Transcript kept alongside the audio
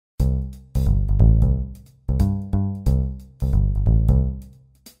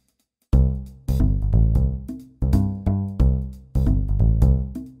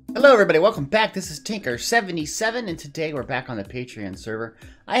Hello everybody, welcome back. This is Tinker77 and today we're back on the Patreon server.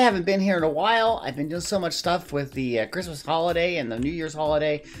 I haven't been here in a while. I've been doing so much stuff with the Christmas holiday and the New Year's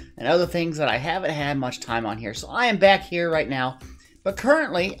holiday and other things that I haven't had much time on here. So I am back here right now, but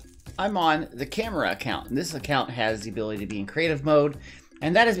currently I'm on the camera account. And this account has the ability to be in creative mode,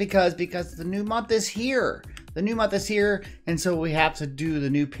 and that is because the new month is here. The new month is here, and so we have to do the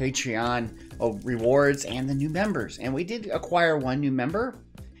new Patreon rewards and the new members. And we did acquire one new member.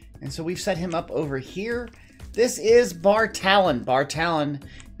 And so we've set him up over here. This is Bartalon. Bartalon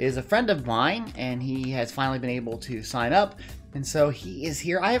is a friend of mine, and he has finally been able to sign up. And so he is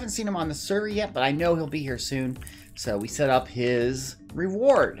here. I haven't seen him on the server yet, but I know he'll be here soon. So we set up his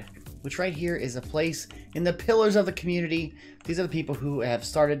reward, which right here is a place in the pillars of the community. These are the people who have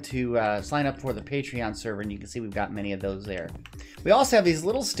started to sign up for the Patreon server, and you can see we've got many of those there. We also have these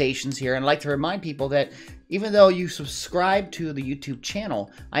little stations here, and I'd like to remind people that even though you subscribe to the YouTube channel,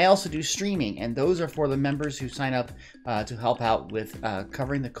 I also do streaming, and those are for the members who sign up to help out with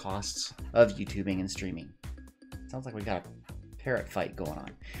covering the costs of YouTubing and streaming. Sounds like we got a parrot fight going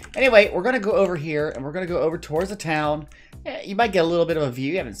on. Anyway, we're going to go over here, and we're going to go over towards the town. You might get a little bit of a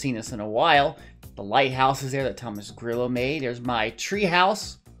view. You haven't seen this in a while. The lighthouse is there that Thomas Grillo made. There's my tree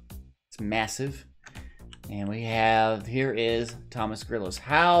house. It's massive. And we have, here is Thomas Grillo's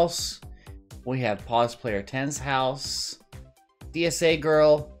house. We have Pause Player 10's house. DSA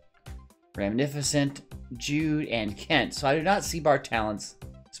Girl, Reminiscent, Jude, and Kent. So I do not see Bartalon's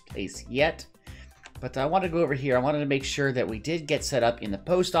place yet. But I wanted to go over here. I wanted to make sure that we did get set up in the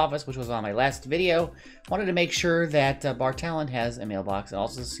post office, which was on my last video. Wanted to make sure that Bartalon has a mailbox and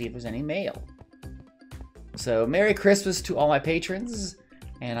also see if there's any mail. So Merry Christmas to all my patrons.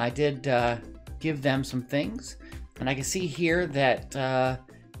 And I did give them some things. And I can see here that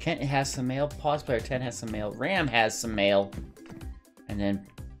Kent has some mail. Pause Player 10 has some mail. Ram has some mail. And then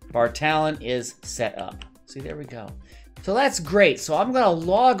Bartalon is set up. See, there we go. So that's great. So I'm going to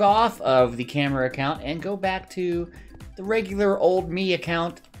log off of the camera account and go back to the regular old me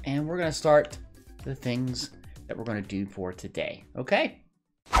account. And we're going to start the things that we're going to do for today. Okay?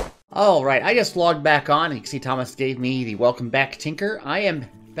 All right. I just logged back on. You can see Thomas gave me the welcome back Tinker. I am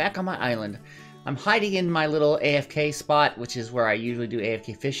back on my island. I'm hiding in my little AFK spot, which is where I usually do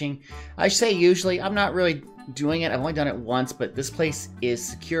AFK fishing. I say usually. I'm not really doing it. I've only done it once, but this place is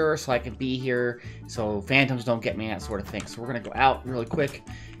secure, so I can be here, so phantoms don't get me, that sort of thing. So we're going to go out really quick,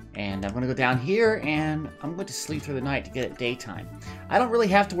 and I'm going to go down here, and I'm going to sleep through the night to get it daytime. I don't really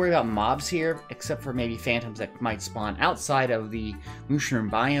have to worry about mobs here, except for maybe phantoms that might spawn outside of the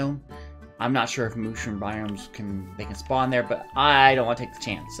mushroom biome. I'm not sure if mushroom biomes can spawn there, but I don't want to take the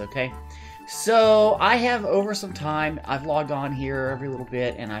chance, okay? So I have, over some time, I've logged on here every little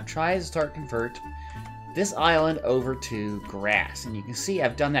bit, and I've tried to start convert this island over to grass. And you can see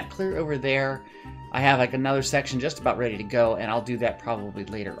I've done that clear over there. I have like another section just about ready to go, and I'll do that probably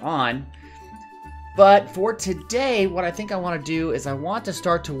later on. But for today, what I think I want to do is I want to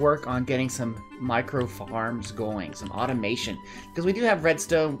start to work on getting some micro farms going, some automation. Because we do have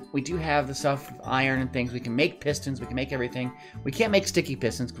redstone, we do have the stuff with iron and things. We can make pistons, we can make everything. We can't make sticky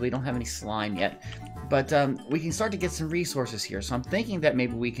pistons because we don't have any slime yet. But we can start to get some resources here. So I'm thinking that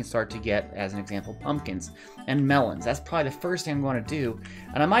maybe we can start to get, as an example, pumpkins and melons. That's probably the first thing I'm going to do.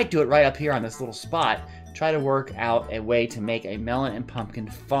 And I might do it right up here on this little spot. Try to work out a way to make a melon and pumpkin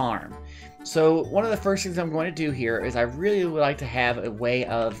farm. So one of the first things I'm going to do here is I really would like to have a way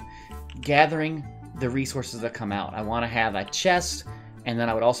of gathering the resources that come out. I want to have a chest, and then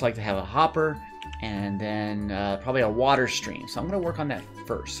I would also like to have a hopper, and then probably a water stream. So I'm going to work on that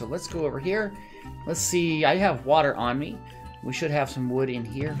first. So let's go over here. Let's see, I have water on me. We should have some wood in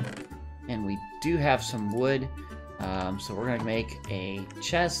here, and we do have some wood. So we're going to make a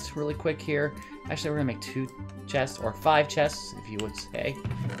chest really quick here. Actually, we're going to make 2 chests, or 5 chests, if you would say.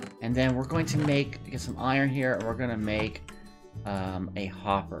 And then we're going to get some iron here, and we're going to make a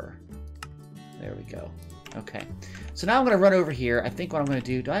hopper. There we go. Okay. So now I'm going to run over here. I think what I'm going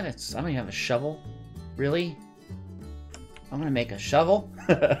to do, I don't even have a shovel. Really? I'm going to make a shovel.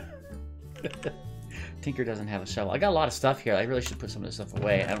 Tinker doesn't have a shovel. I got a lot of stuff here. I really should put some of this stuff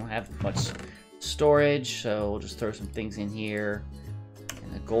away. I don't have much storage, so we'll just throw some things in here.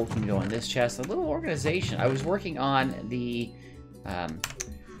 And the gold can go in this chest. A little organization. I was working on the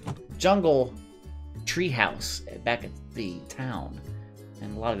jungle treehouse back at the town,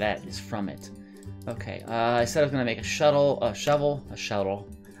 and a lot of that is from it. Okay, I said I was going to make a shuttle.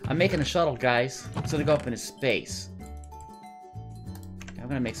 I'm making a shuttle, guys. It's going to go up into space. I'm going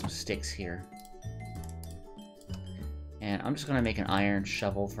to make some sticks here. And I'm just going to make an iron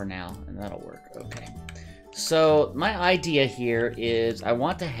shovel for now, and that'll work. Okay. So my idea here is I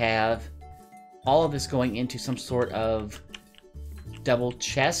want to have all of this going into some sort of double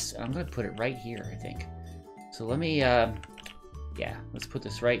chest. I'm going to put it right here, I think. So let me, yeah, let's put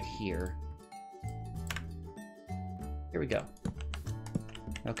this right here. Here we go.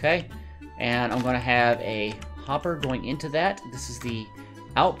 Okay, and I'm going to have a hopper going into that. This is the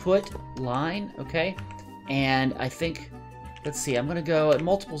output line, okay? And I think, let's see, I'm going to go at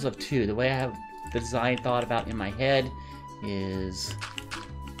multiples of 2. The way I have the design thought about in my head is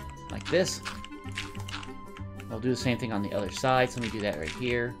like this. I'll do the same thing on the other side, so let me do that right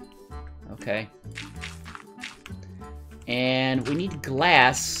here. Okay. And we need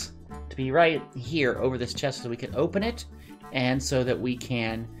glass to be right here over this chest so we can open it, and so that we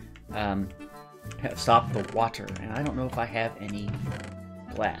can stop the water. And I don't know if I have any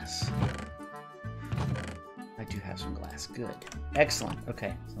glass. I do have some glass. Good. Excellent.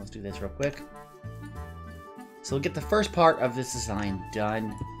 Okay, so let's do this real quick. So we'll get the first part of this design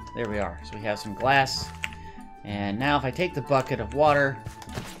done. There we are. So we have some glass. And now if I take the bucket of water,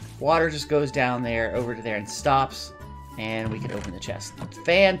 water just goes down there, over to there, and stops. And we can open the chest.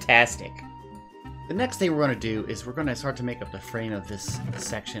 Fantastic. The next thing we're going to do is we're going to start to make up the frame of this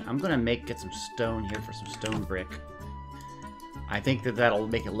section. I'm going to get some stone here for some stone brick. I think that that'll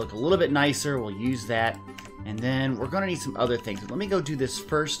make it look a little bit nicer. We'll use that. And then we're going to need some other things. Let me go do this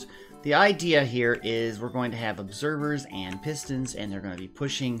first. The idea here is we're going to have observers and pistons, and they're going to be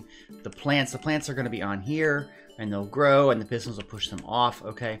pushing the plants. The plants are going to be on here, and they'll grow, and the pistons will push them off,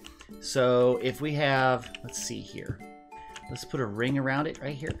 okay? So if we have, let's see here. Let's put a ring around it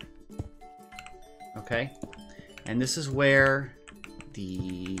right here. Okay. And this is where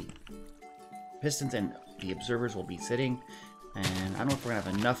the pistons and the observers will be sitting. And I don't know if we're going to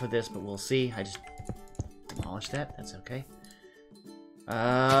have enough of this, but we'll see. I just demolished that. That's okay.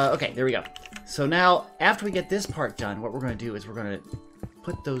 Okay, there we go. So now, after we get this part done, what we're going to do is we're going to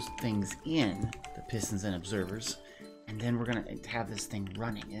put those things in, the pistons and observers, and then we're going to have this thing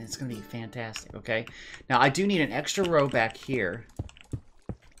running, and it's going to be fantastic, okay? Now, I do need an extra row back here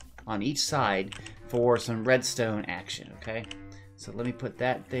on each side for some redstone action, okay? So let me put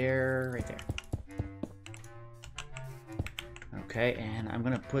that there, right there. Okay, and I'm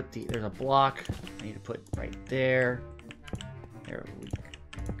going to put there's a block I need to put right there. There we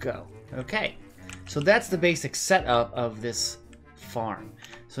go. Okay, so that's the basic setup of this farm.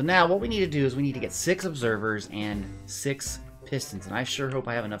 So now what we need to do is we need to get 6 observers and 6 pistons, and I sure hope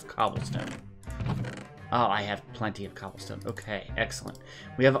I have enough cobblestone. Oh, I have plenty of cobblestone. Okay, excellent.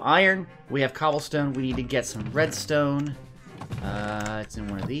 We have iron, we have cobblestone, we need to get some redstone. It's in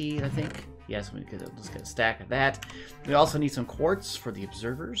one of these, I think. Yes, we could just get a stack of that. We also need some quartz for the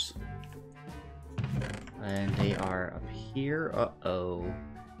observers. And they are up here. Uh-oh.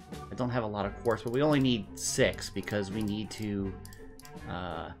 I don't have a lot of quartz, but we only need 6 because we need to,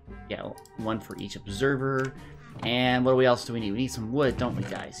 yeah, 1 for each observer. And what else do we need? We need some wood, don't we,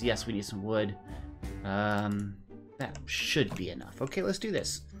 guys? Yes, we need some wood. That should be enough. Okay, let's do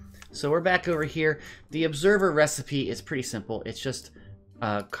this. So we're back over here. The observer recipe is pretty simple. It's just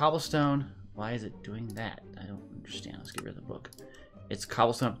cobblestone. Why is it doing that? I don't understand. Let's get rid of the book. It's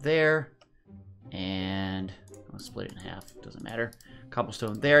cobblestone up there. And I'll split it in half. Doesn't matter.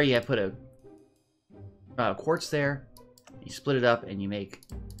 Cobblestone there. You put a quartz there. You split it up and you make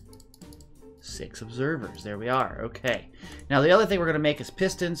 6 observers. There we are. Okay. Now the other thing we're going to make is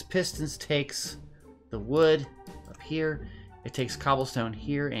pistons. Pistons takes the wood up here. It takes cobblestone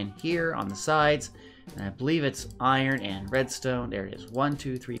here and here on the sides. And I believe it's iron and redstone. There it is. 1,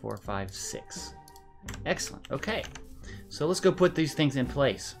 2, 3, 4, 5, 6. Excellent. Okay. So let's go put these things in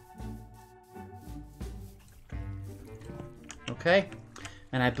place. Okay.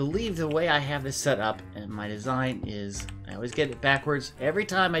 And I believe the way I have this set up and my design is, I always get it backwards. Every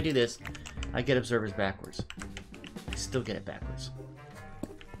time I do this, I get observers backwards. I still get it backwards.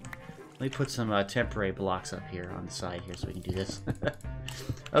 Let me put some temporary blocks up here on the side here so we can do this.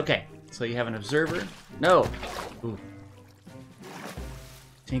 Okay, so you have an observer. No! Ooh.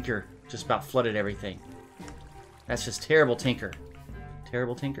 Tinker just about flooded everything. That's just terrible, Tinker.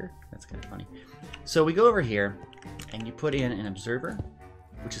 Terrible, Tinker? That's kind of funny. So we go over here, and you put in an observer,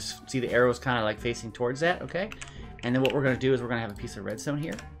 which is, see the arrows kind of like facing towards that, okay? And then what we're going to do is we're going to have a piece of redstone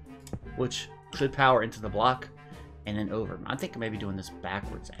here, which should power into the block, and then over. I think I may be doing this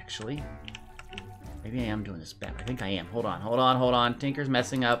backwards, actually. Maybe I am doing this back. I think I am. Hold on, hold on, hold on. Tinker's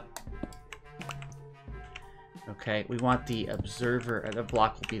messing up. Okay, we want the observer, the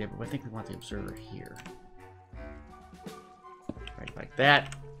block will be there, but I think we want the observer here. Right like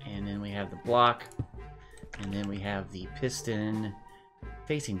that. And then we have the block. And then we have the piston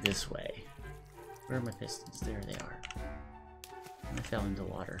facing this way. Where are my pistons? There they are. I fell into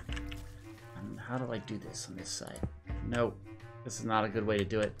water. How do I do this on this side? Nope. This is not a good way to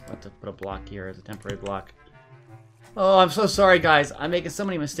do it. I'll have to put a block here as a temporary block. Oh, I'm so sorry, guys. I'm making so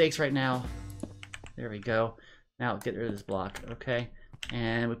many mistakes right now. There we go. Now get rid of this block. Okay.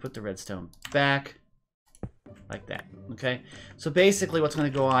 And we put the redstone back. Like that. Okay. So basically what's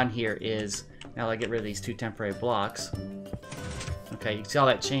going to go on here is, now I get rid of these 2 temporary blocks. Okay, you can see all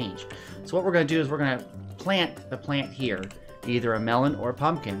that change. So what we're going to do is we're going to plant the plant here, either a melon or a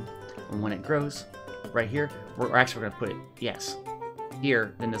pumpkin. And when it grows right here, we're actually going to put it, yes,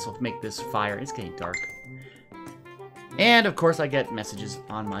 here. Then this will make this fire. It's getting dark. And of course I get messages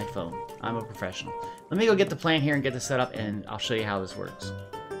on my phone. I'm a professional. Let me go get the plant here and get this set up, and I'll show you how this works.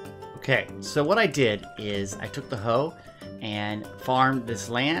 Okay, so what I did is I took the hoe and farmed this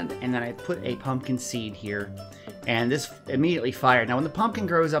land, and then I put a pumpkin seed here, and this immediately fired. Now when the pumpkin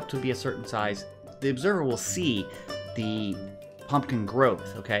grows up to be a certain size, the observer will see the pumpkin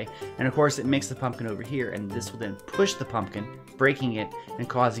growth, okay? And of course it makes the pumpkin over here, and this will then push the pumpkin, breaking it and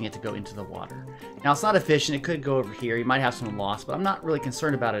causing it to go into the water. Now it's not efficient, it could go over here, you might have some loss, but I'm not really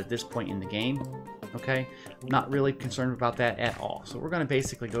concerned about it at this point in the game, okay? I'm not really concerned about that at all. So we're going to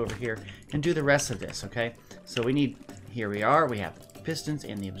basically go over here and do the rest of this, okay? So we need, here we are, we have the pistons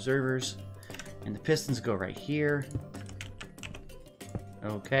and the observers, and the pistons go right here,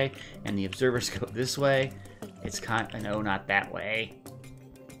 okay? And the observers go this way. It's kind of, no, not that way.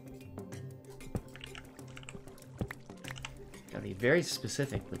 Gotta be very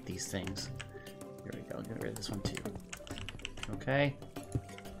specific with these things. Here we go, get rid of this one too. Okay,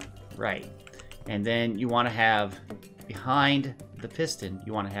 right. And then you want to have, behind the piston,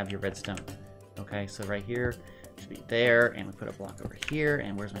 you want to have your redstone. Okay, so right here, should be there, and we put a block over here,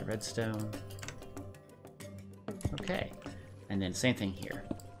 and where's my redstone? Okay, and then same thing here.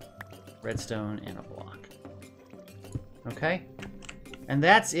 Redstone and a block. Okay, and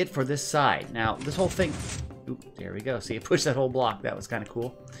that's it for this side. Now, this whole thing, oop, there we go. See, it pushed that whole block. That was kind of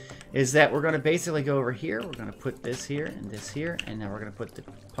cool. Is that we're going to basically go over here. We're going to put this here, and then we're going to put the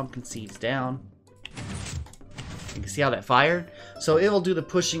pumpkin seeds down. You can see how that fired. So it will do the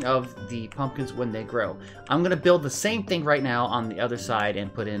pushing of the pumpkins when they grow. I'm going to build the same thing right now on the other side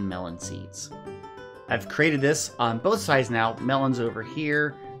and put in melon seeds. I've created this on both sides now. Melons over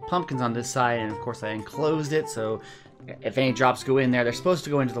here, pumpkins on this side, and of course I enclosed it, so if any drops go in there, they're supposed to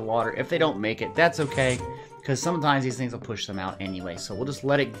go into the water. If they don't make it, that's okay, because sometimes these things will push them out anyway. So we'll just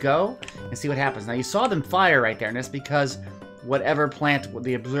let it go and see what happens. Now you saw them fire right there, and that's because whatever plant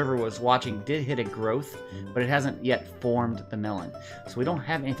the observer was watching did hit a growth, but it hasn't yet formed the melon. So we don't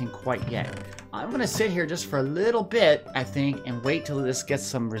have anything quite yet. I'm going to sit here just for a little bit, I think, and wait till this gets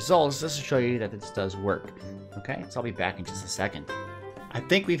some results just to show you that this does work. Okay, so I'll be back in just a second. I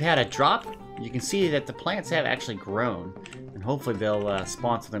think we've had a drop. You can see that the plants have actually grown, and hopefully they'll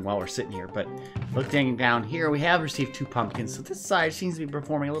spawn something while we're sitting here. But looking down here, we have received 2 pumpkins, so this side seems to be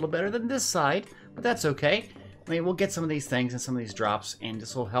performing a little better than this side, but that's okay. I mean, we'll get some of these things and some of these drops, and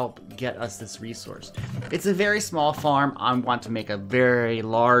this will help get us this resource. It's a very small farm. I want to make a very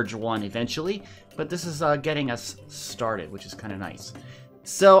large one eventually, but this is getting us started, which is kind of nice.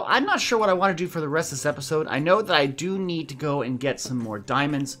 So I'm not sure what I want to do for the rest of this episode. I know that I do need to go and get some more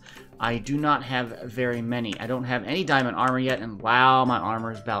diamonds. I do not have very many. I don't have any diamond armor yet, and wow, my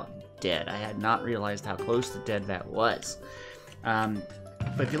armor is about dead. I had not realized how close to dead that was.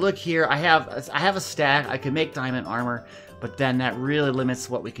 But if you look here, I have a stack. I can make diamond armor, but then that really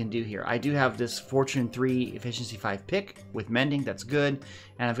limits what we can do here. I do have this Fortune 3 Efficiency 5 pick with mending. That's good.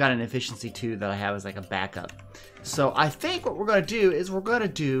 And I've got an Efficiency 2 that I have as like a backup. So I think what we're going to do is we're going to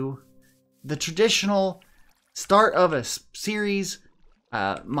do the traditional start of a series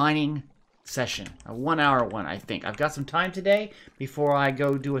mining session, a 1-hour one. I think I've got some time today before I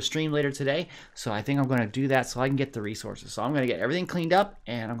go do a stream later today, so I think I'm going to do that so I can get the resources. So I'm going to get everything cleaned up,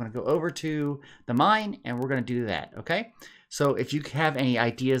 and I'm going to go over to the mine, and we're going to do that. Okay, so if you have any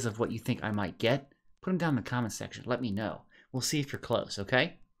ideas of what you think I might get, put them down in the comment section. Let me know. We'll see if you're close.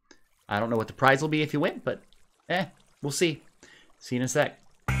 Okay, I don't know what the prize will be if you win, but we'll see. See you in a sec.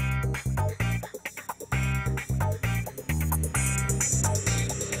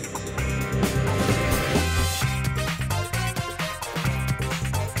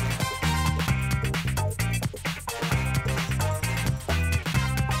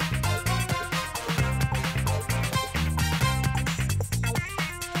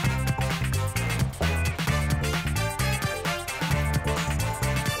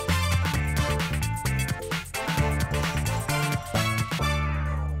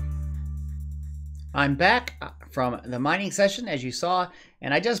 I'm back from the mining session, as you saw,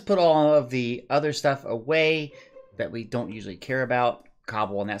 and I just put all of the other stuff away that we don't usually care about,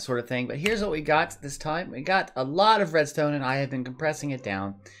 cobble and that sort of thing. But here's what we got this time. We got a lot of redstone, and I have been compressing it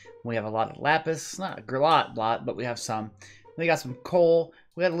down. We have a lot of lapis, not a lot, but we have some. We got some coal.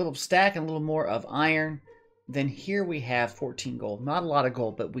 We got a little stack and a little more of iron. Then here we have 14 gold. Not a lot of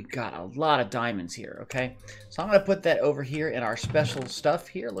gold, but we got a lot of diamonds here, okay? So I'm going to put that over here in our special stuff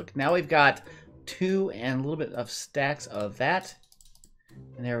here. Look, now we've got 2 and a little bit of stacks of that.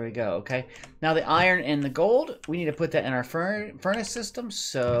 And there we go, okay? Now the iron and the gold, we need to put that in our furnace system.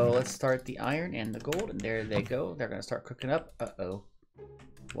 So let's start the iron and the gold, and there they go. They're going to start cooking up. Uh-oh.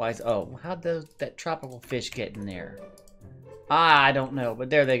 Why is... Oh, how'd that tropical fish get in there? I don't know, but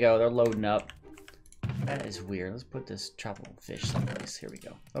there they go. They're loading up. That is weird. Let's put this tropical fish someplace. Here we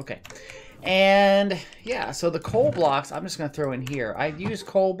go. Okay. And yeah, so the coal blocks, I'm just going to throw in here. I use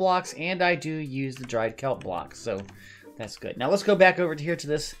coal blocks and I do use the dried kelp blocks. So that's good. Now let's go back over to here to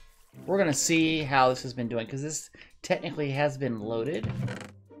this. We're going to see how this has been doing because this technically has been loaded.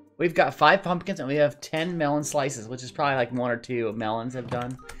 We've got 5 pumpkins and we have 10 melon slices, which is probably like 1 or 2 melons have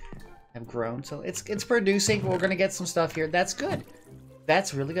grown. So it's producing. We're going to get some stuff here. That's good.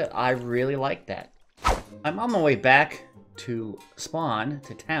 That's really good. I really like that. I'm on my way back to spawn,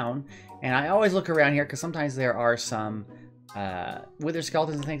 to town, and I always look around here because sometimes there are some wither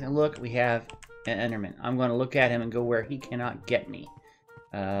skeletons and things. And look, we have an enderman. I'm going to look at him and go where he cannot get me.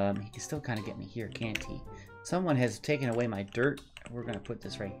 He can still kind of get me here, can't he? Someone has taken away my dirt. We're going to put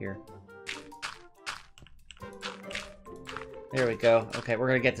this right here. There we go. Okay, we're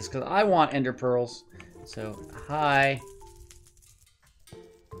going to get this because I want ender pearls. So, hi.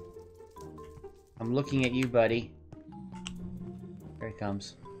 I'm looking at you, buddy. There he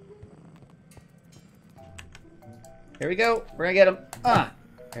comes. Here we go. We're gonna get him. Ah!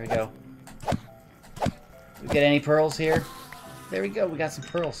 There we go. We get any pearls here? There we go. We got some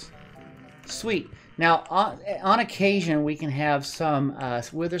pearls. Sweet. Now, on occasion, we can have some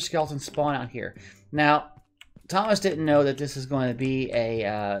wither skeletons spawn out here. Now, Thomas didn't know that this is going to be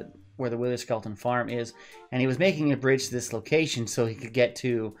a where the wither skeleton farm is, and he was making a bridge to this location so he could get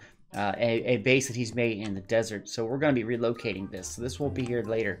to a base that he's made in the desert. So we're going to be relocating this. So this won't be here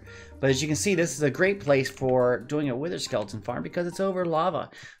later. But as you can see, this is a great place for doing a wither skeleton farm because it's over lava.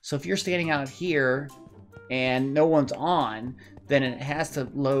 So if you're standing out here and no one's on, then it has to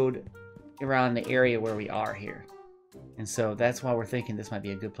load around the area where we are here. And so that's why we're thinking this might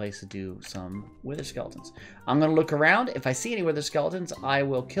be a good place to do some wither skeletons. I'm going to look around. If I see any wither skeletons, I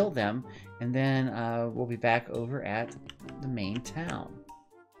will kill them. And then we'll be back over at the main town.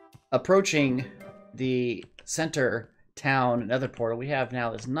 Approaching the center town nether portal, we have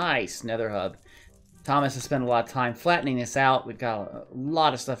now this nice nether hub. Thomas has spent a lot of time flattening this out. We've got a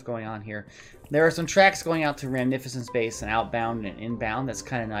lot of stuff going on here. There are some tracks going out to Ramnificent's base and outbound and inbound. That's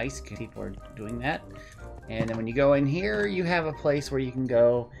kind of nice because people are doing that. And then when you go in here, you have a place where you can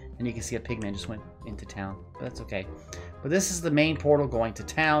go and you can see a pigman just went into town. But that's okay. But this is the main portal going to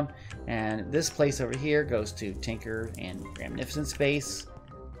town. And this place over here goes to Tinker and Ramnificent's base.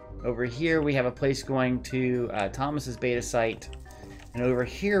 Over here, we have a place going to Thomas's beta site. And over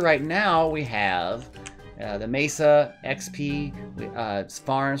here right now, we have the Mesa XP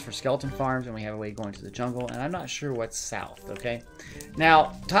farms for skeleton farms, and we have a way going to the jungle. And I'm not sure what's south, okay?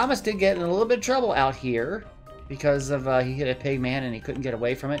 Now, Thomas did get in a little bit of trouble out here because of he hit a pig man and he couldn't get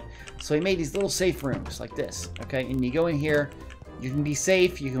away from it. So he made these little safe rooms like this, okay? And you go in here, you can be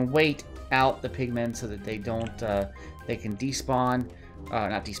safe, you can wait out the pigmen so that they don't, they can despawn.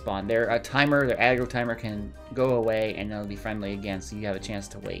 Not despawn. Their timer, their aggro timer can go away and they'll be friendly again, so you have a chance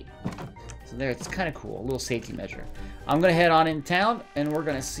to wait. So there, it's kind of cool, a little safety measure. I'm going to head on in town and we're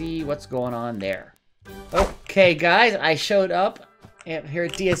going to see what's going on there. Okay, guys, I showed up here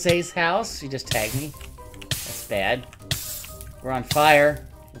at DSA's house. He just tagged me. That's bad. We're on fire.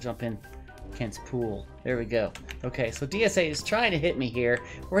 We'll jump in Kent's pool. There we go. Okay, so DSA is trying to hit me here.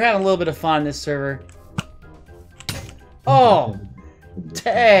 We're having a little bit of fun on this server. Oh!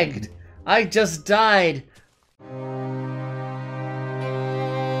 Tagged! I just died!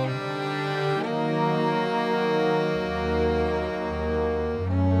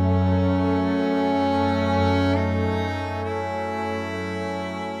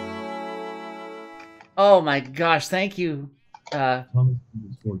 Oh my gosh, thank you.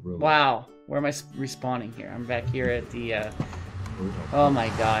 Wow, where am I respawning here? I'm back here at the, oh my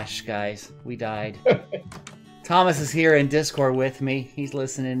gosh, guys, we died. Thomas is here in Discord with me. He's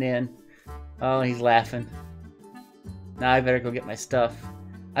listening in. Oh, he's laughing. Now I better go get my stuff.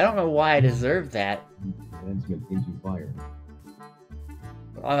 I don't know why I deserve that.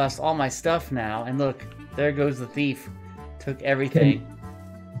 I lost all my stuff now, and look, There goes the thief. Took everything.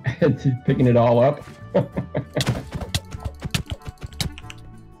 Picking it all up.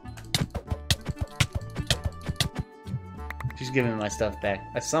 She's giving me my stuff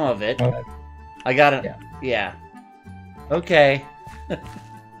back. Some of it. Oh, I got it. Yeah. Okay.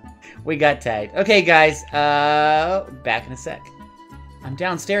 We got tagged. Okay, guys. Back in a sec. I'm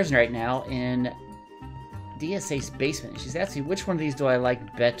downstairs right now in DSA's basement. She's asking which one of these do I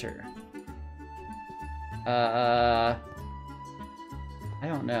like better. I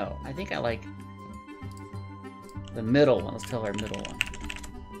don't know. I think I like the middle one. Let's tell her middle one.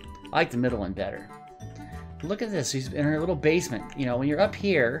 I like the middle one better. Look at this. She's in her little basement. You know, when you're up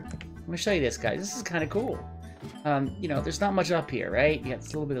here, I'm gonna show you this, guys. This is kind of cool. You know, there's not much up here, right? You got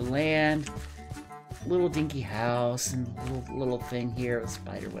this little bit of land, little dinky house, and little thing here with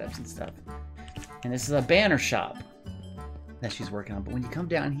spider webs and stuff. And this is a banner shop that she's working on. But when you come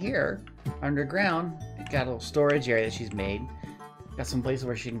down here, underground, you got a little storage area that she's made. Got some places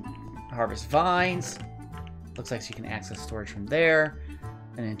where she can harvest vines. Looks like she can access storage from there.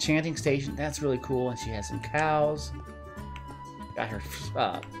 An enchanting station, that's really cool. And she has some cows. Got her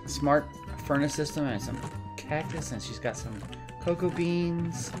smart furnace system and some cactus, and she's got some cocoa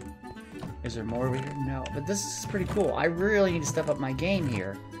beans. Is there more over here? No, but this is pretty cool. I really need to step up my game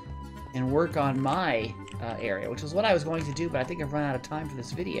here and work on my area, which is what I was going to do, but I think I've run out of time for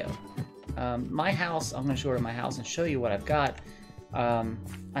this video. My house, I'm going to show her my house and show you what I've got.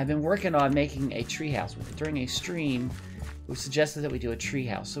 I've been working on making a tree house. During a stream, we suggested that we do a tree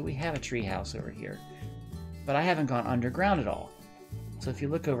house, so we have a tree house over here. But I haven't gone underground at all. So if you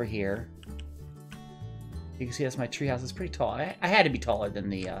look over here, you can see that's my tree house. It's pretty tall. I had to be taller than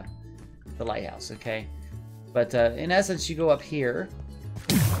the lighthouse, okay? But in essence, you go up here,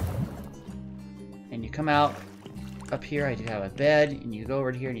 and you come out up here. I do have a bed, and you go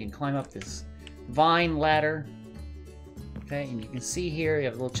over here, and you can climb up this vine ladder. Okay, and you can see here, you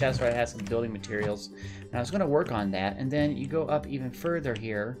have a little chest where it has some building materials. And I was going to work on that, and then you go up even further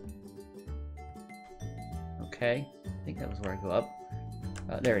here. Okay, I think that was where I go up.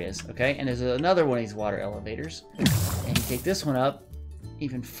 There it is, okay? And there's another one of these water elevators. And you take this one up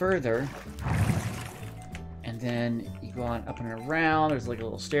even further. And then you go on up and around. There's like a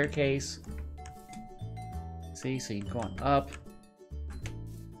little staircase. See, so you go on up.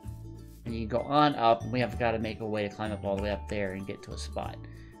 And you go on up, and we have got to make a way to climb up all the way up there and get to a spot.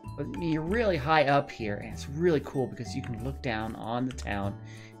 But you're really high up here, and it's really cool because you can look down on the town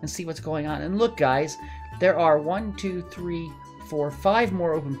and see what's going on. And look, guys, there are 1, 2, 3, 4, 5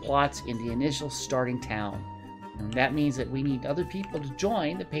 more open plots in the initial starting town. And that means that we need other people to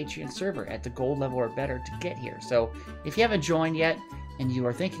join the Patreon server at the gold level or better to get here. So if you haven't joined yet and you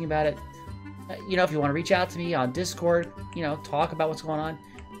are thinking about it, you know, if you want to reach out to me on Discord, you know, talk about what's going on,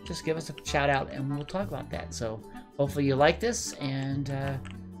 just give us a shout out and we'll talk about that. So hopefully you like this, and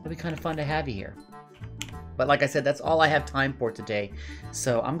it'll be kind of fun to have you here. But like I said, that's all I have time for today.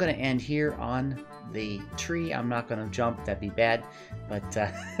 So I'm going to end here on the tree. I'm not going to jump. That'd be bad. But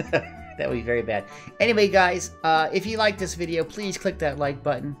that would be very bad. Anyway, guys, if you like this video, please click that like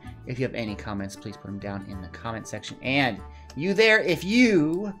button. If you have any comments, please put them down in the comment section. And you there, if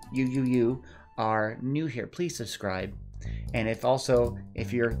you are new here, please subscribe. And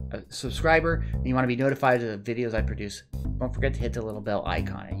if you're a subscriber and you want to be notified of the videos I produce, don't forget to hit the little bell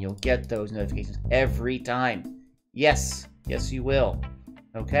icon and you'll get those notifications every time. Yes, you will.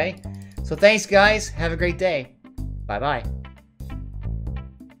 Okay? So thanks, guys. Have a great day. Bye-bye.